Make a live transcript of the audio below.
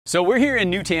So we're here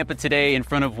in New Tampa today in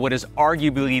front of what is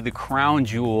arguably the crown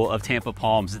jewel of Tampa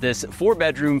Palms. This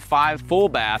 4-bedroom, 5 full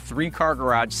bath, 3-car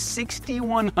garage,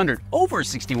 over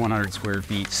 6,100 square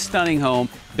feet. Stunning home,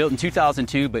 built in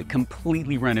 2002, but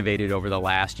completely renovated over the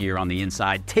last year on the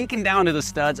inside. Taken down to the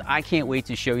studs. I can't wait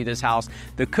to show you this house.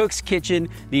 The cook's kitchen,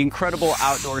 the incredible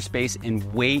outdoor space, and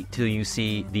wait till you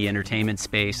see the entertainment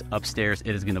space upstairs.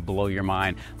 It is gonna blow your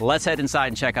mind. Let's head inside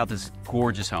and check out this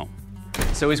gorgeous home.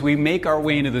 So as we make our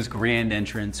way into this grand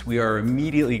entrance, we are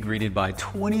immediately greeted by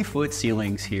 20-foot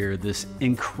ceilings here, this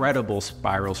incredible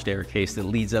spiral staircase that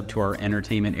leads up to our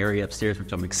entertainment area upstairs,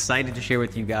 which I'm excited to share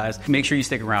with you guys. Make sure you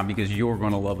stick around because you're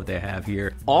going to love what they have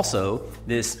here. Also,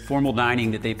 this formal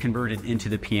dining that they've converted into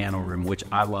the piano room, which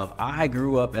I love. I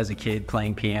grew up as a kid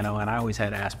playing piano, and I always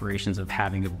had aspirations of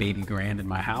having a baby grand in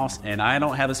my house, and I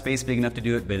don't have a space big enough to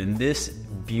do it, but in this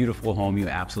beautiful home, you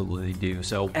absolutely do.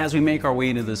 So as we make our way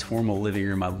into this formal living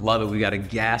room, I love it. We got a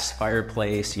gas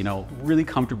fireplace, you know, really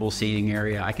comfortable seating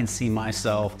area. I can see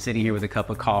myself sitting here with a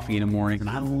cup of coffee in the morning, and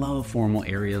I love formal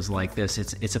areas like this.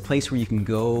 It's a place where you can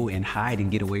go and hide and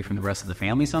get away from the rest of the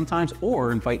family sometimes,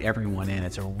 or invite everyone in.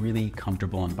 It's a really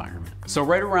comfortable environment. So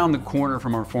right around the corner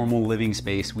from our formal living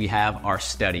space, we have our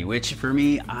study, which for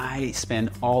me, I spend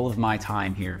all of my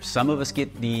time here. Some of us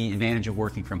get the advantage of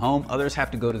working from home, others have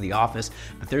to go to the office,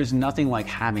 but there's nothing like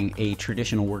having a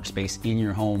traditional workspace in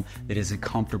your home that is as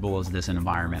comfortable as this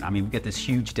environment. I mean, we've got this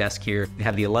huge desk here. We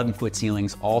have the 11-foot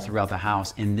ceilings all throughout the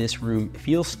house, and this room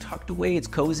feels tucked away. It's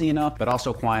cozy enough, but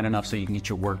also quiet enough so you can get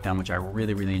your work done, which I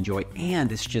really, really enjoy.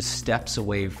 And it's just steps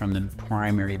away from the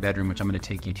primary bedroom, which I'm gonna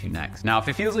take you to next. Now, if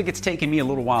it feels like it's taken me a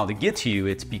little while to get to you,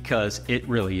 it's because it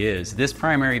really is. This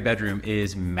primary bedroom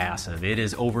is massive. It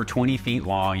is over 20 feet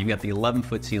long. You've got the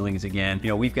 11-foot ceilings again. You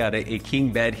know, we've got a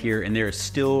king bed here, and there is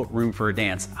still room for a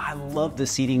dance. I love the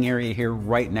seating area here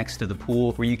right next to the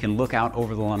pool where you can look out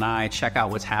over the lanai, check out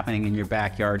what's happening in your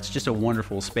backyard. It's just a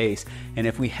wonderful space. And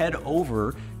if we head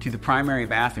over to the primary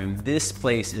bathroom, this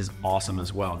place is awesome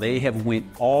as well. They have went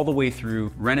all the way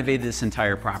through, renovated this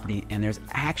entire property, and there's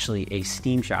actually a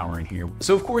steam shower in here.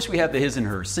 So of course we have the his and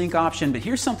her sink option, but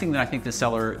here's something that I think the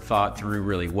seller thought through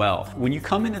really well. When you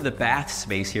come into the bath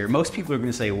space here, most people are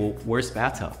gonna say, well, where's the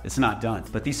bathtub? It's not done.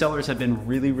 But these sellers have been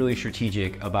really, really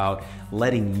strategic about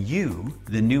letting you,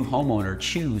 the new homeowner,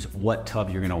 choose what tub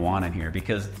you're gonna want in here,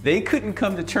 because they couldn't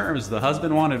come to terms. The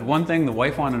husband wanted one thing, the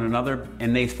wife wanted another,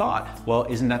 and they thought, well,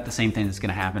 isn't that the same thing that's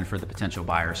gonna happen for the potential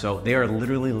buyer? So they are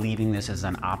literally leaving this as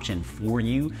an option for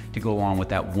you to go along with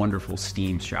that wonderful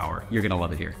steam shower. You're gonna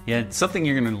love it here. Yeah, something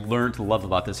you're gonna learn to love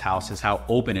about this house is how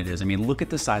open it is. I mean, look at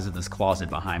the size of this closet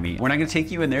behind me. We're not gonna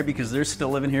take you in there because they're still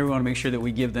living here. We wanna make sure that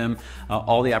we give them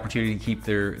all the opportunity to keep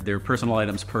their personal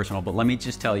items personal, but let me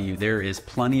just tell you, there is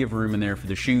plenty of room in there for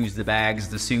the shoes, the bags,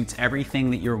 the suits, everything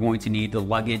that you're going to need, the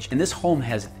luggage. And this home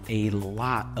has a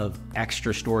lot of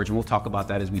extra storage, and we'll talk about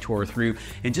that as we tour through.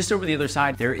 And just over the other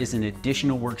side, there is an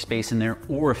additional workspace in there,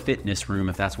 or a fitness room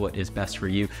if that's what is best for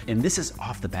you. And this is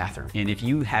off the bathroom. And if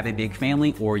you have a big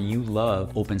family or you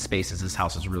love open spaces, this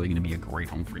house is really gonna be a great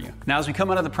home for you. Now, as we come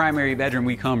out of the primary bedroom,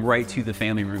 we come right to the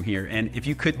family room here. And if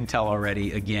you couldn't tell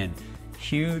already, again,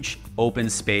 huge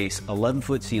open space,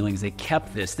 11-foot ceilings. They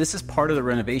kept this. This is part of the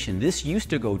renovation. This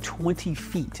used to go 20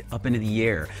 feet up into the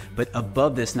air, but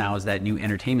above this now is that new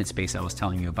entertainment space I was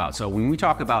telling you about. So when we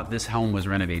talk about this home was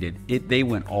renovated, they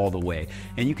went all the way.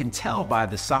 And you can tell by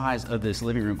the size of this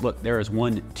living room. Look, there is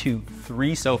 1, 2,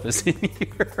 3 sofas in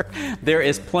here. There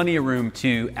is plenty of room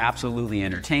to absolutely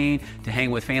entertain, to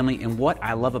hang with family. And what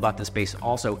I love about this space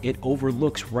also, it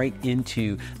overlooks right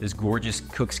into this gorgeous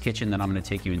cook's kitchen that I'm gonna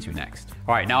take you into next.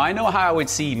 All right, now I know how I would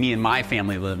see me and my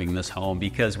family living in this home,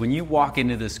 because when you walk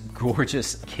into this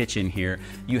gorgeous kitchen here,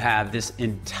 you have this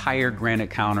entire granite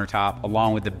countertop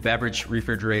along with the beverage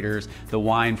refrigerators, the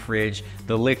wine fridge,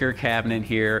 the liquor cabinet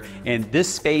here, and this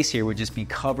space here would just be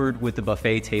covered with the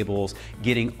buffet tables,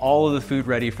 getting all of the food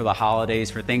ready for the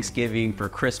holidays, for Thanksgiving, for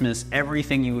Christmas,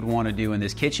 everything you would want to do in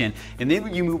this kitchen. And then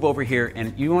when you move over here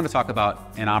and you want to talk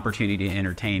about an opportunity to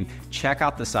entertain, check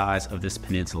out the size of this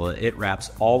peninsula. It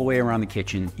wraps all the way around the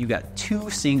kitchen. You got 2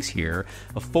 sinks here,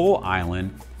 a full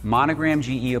island, monogram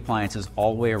GE appliances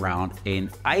all the way around,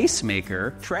 an ice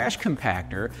maker, trash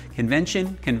compactor,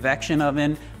 convection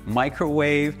oven,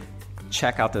 microwave.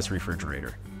 Check out this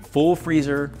refrigerator. full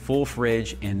freezer, full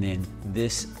fridge, and then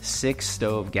this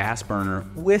 6-stove gas burner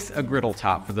with a griddle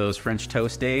top for those French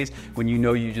toast days when you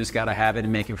know you just gotta have it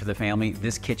and make it for the family.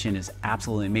 This kitchen is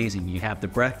absolutely amazing. You have the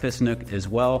breakfast nook as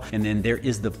well, and then there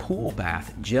is the pool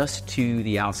bath just to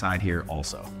the outside here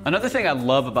also. Another thing I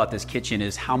love about this kitchen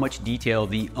is how much detail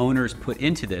the owners put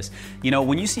into this. You know,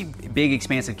 when you see big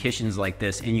expansive kitchens like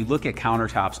this and you look at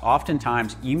countertops,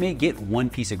 oftentimes you may get one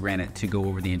piece of granite to go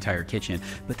over the entire kitchen,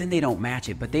 but then they don't match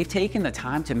it. But they've taken the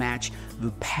time to match the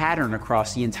pattern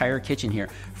across the entire kitchen here,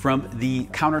 from the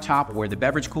countertop where the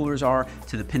beverage coolers are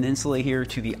to the peninsula here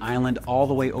to the island all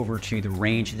the way over to the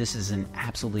range. This is an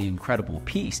absolutely incredible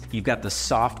piece. You've got the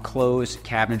soft close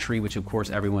cabinetry, which of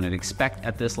course everyone would expect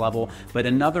at this level. But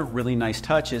another really nice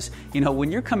touch is, you know,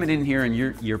 when you're coming in here and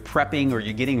you're prepping or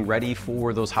you're getting ready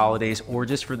for those holidays or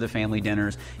just for the family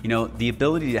dinners, you know, the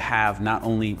ability to have not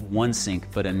only one sink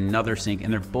but another sink,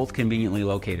 and they're both conveniently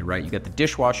located, right? You got the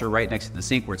dishwasher right next to the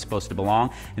sink where it's supposed to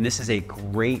belong, and this is a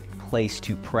great place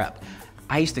to prep.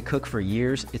 I used to cook for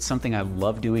years. It's something I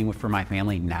love doing for my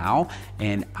family now,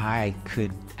 and I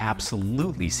could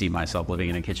absolutely see myself living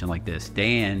in a kitchen like this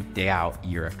day in, day out,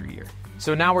 year after year.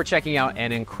 So now we're checking out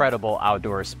an incredible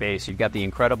outdoor space. You've got the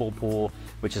incredible pool,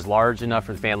 which is large enough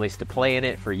for the families to play in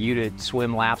it, for you to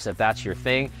swim laps if that's your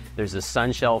thing. There's a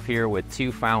sun shelf here with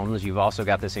 2 fountains. You've also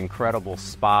got this incredible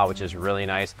spa, which is really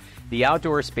nice. The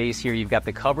outdoor space here, you've got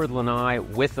the covered lanai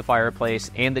with the fireplace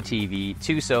and the TV,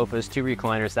 2 sofas, 2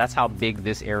 recliners. That's how big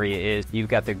this area is. You've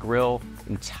got the grill,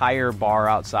 entire bar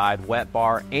outside, wet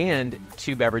bar, and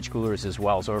 2 beverage coolers as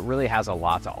well. So it really has a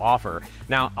lot to offer.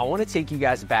 Now, I want to take you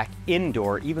guys back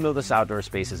indoor, even though this outdoor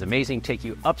space is amazing, take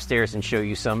you upstairs and show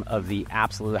you some of the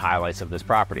absolute highlights of this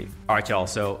property. All right, y'all,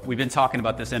 so we've been talking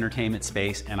about this entertainment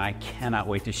space, and I cannot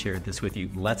wait to share this with you.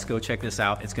 Let's go check this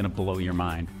out. It's gonna blow your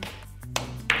mind.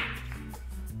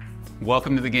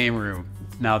 Welcome to the game room.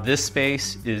 Now this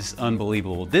space is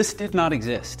unbelievable. This did not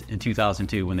exist in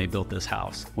 2002 when they built this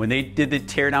house. When they did the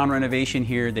teardown renovation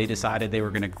here, they decided they were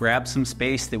gonna grab some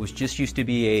space that was just used to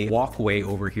be a walkway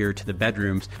over here to the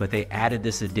bedrooms, but they added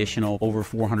this additional over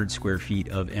 400 square feet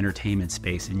of entertainment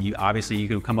space. And you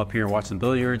can come up here and watch some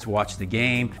billiards, watch the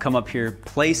game, come up here,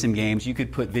 play some games. You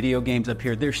could put video games up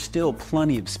here. There's still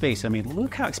plenty of space. I mean,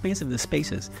 look how expansive this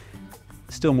space is.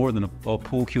 Still more than a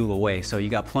pool cue away. So you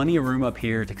got plenty of room up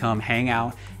here to come hang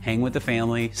out, hang with the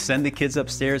family, send the kids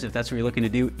upstairs if that's what you're looking to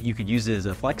do. You could use it as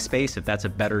a flex space if that's a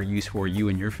better use for you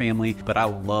and your family. But I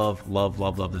love, love,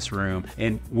 love, love this room.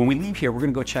 And when we leave here, we're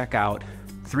gonna go check out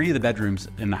 3 of the bedrooms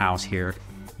in the house here.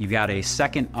 You've got a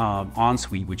second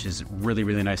ensuite, which is really,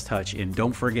 really nice touch. And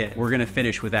don't forget, we're gonna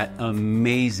finish with that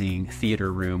amazing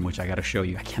theater room, which I gotta show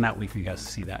you. I cannot wait for you guys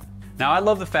to see that. Now, I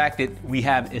love the fact that we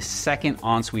have a second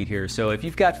ensuite here. So if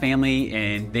you've got family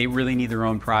and they really need their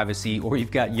own privacy, or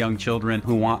you've got young children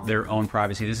who want their own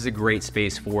privacy, this is a great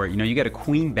space for it. You know, you got a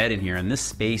queen bed in here, and this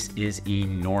space is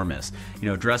enormous. You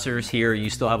know, dressers here,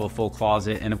 you still have a full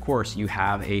closet, and of course, you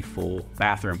have a full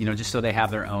bathroom, you know, just so they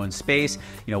have their own space.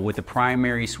 You know, with the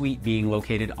primary suite being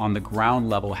located on the ground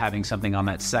level, having something on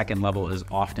that second level is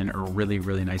often a really,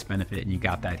 really nice benefit, and you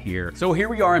got that here. So here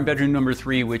we are in bedroom number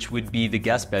 3, which would be the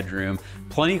guest bedroom.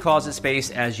 Plenty of closet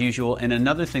space as usual. And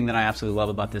another thing that I absolutely love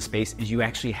about this space is you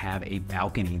actually have a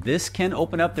balcony. This can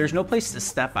open up. There's no place to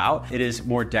step out. It is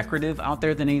more decorative out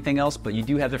there than anything else, but you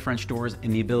do have the French doors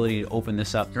and the ability to open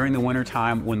this up during the winter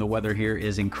time when the weather here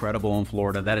is incredible in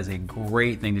Florida. That is a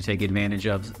great thing to take advantage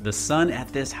of. The sun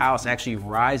at this house actually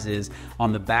rises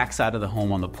on the back side of the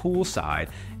home on the pool side,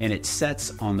 and it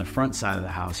sets on the front side of the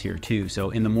house here too.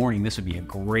 So in the morning, this would be a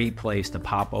great place to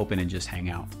pop open and just hang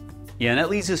out. Yeah, and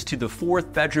that leads us to the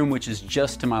 4th bedroom, which is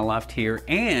just to my left here,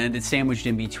 and it's sandwiched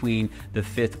in between the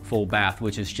 5th full bath,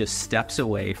 which is just steps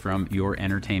away from your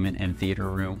entertainment and theater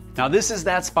room. Now, this is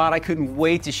that spot I couldn't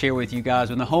wait to share with you guys.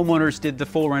 When the homeowners did the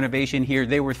full renovation here,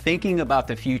 they were thinking about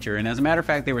the future, and as a matter of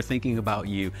fact, they were thinking about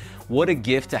you. What a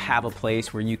gift to have a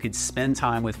place where you could spend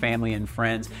time with family and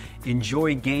friends,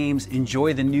 enjoy games,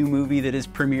 enjoy the new movie that is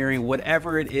premiering,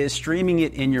 whatever it is, streaming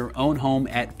it in your own home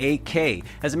at 8K.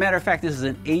 As a matter of fact, this is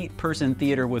an 8-person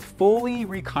theater with fully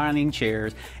reclining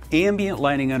chairs, ambient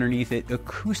lighting underneath it,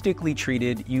 acoustically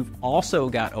treated. You've also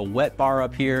got a wet bar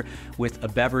up here with a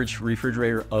beverage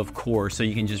refrigerator, of course, so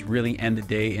you can just really end the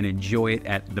day and enjoy it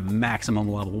at the maximum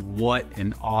level. What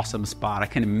an awesome spot. I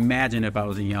can imagine if I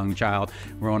was a young child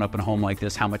growing up in a home like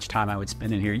this, how much time I would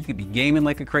spend in here. You could be gaming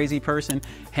like a crazy person,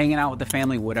 hanging out with the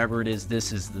family, whatever it is,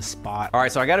 this is the spot. All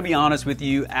right, so I gotta be honest with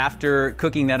you, after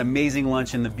cooking that amazing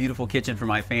lunch in the beautiful kitchen for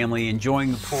my family,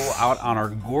 enjoying the pool out on our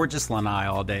gorgeous lanai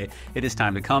all day, it is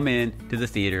time to come in to the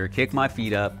theater, kick my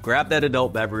feet up, grab that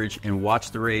adult beverage, and watch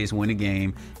the Rays win a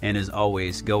game. And as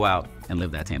always, go out and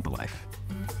live that Tampa life.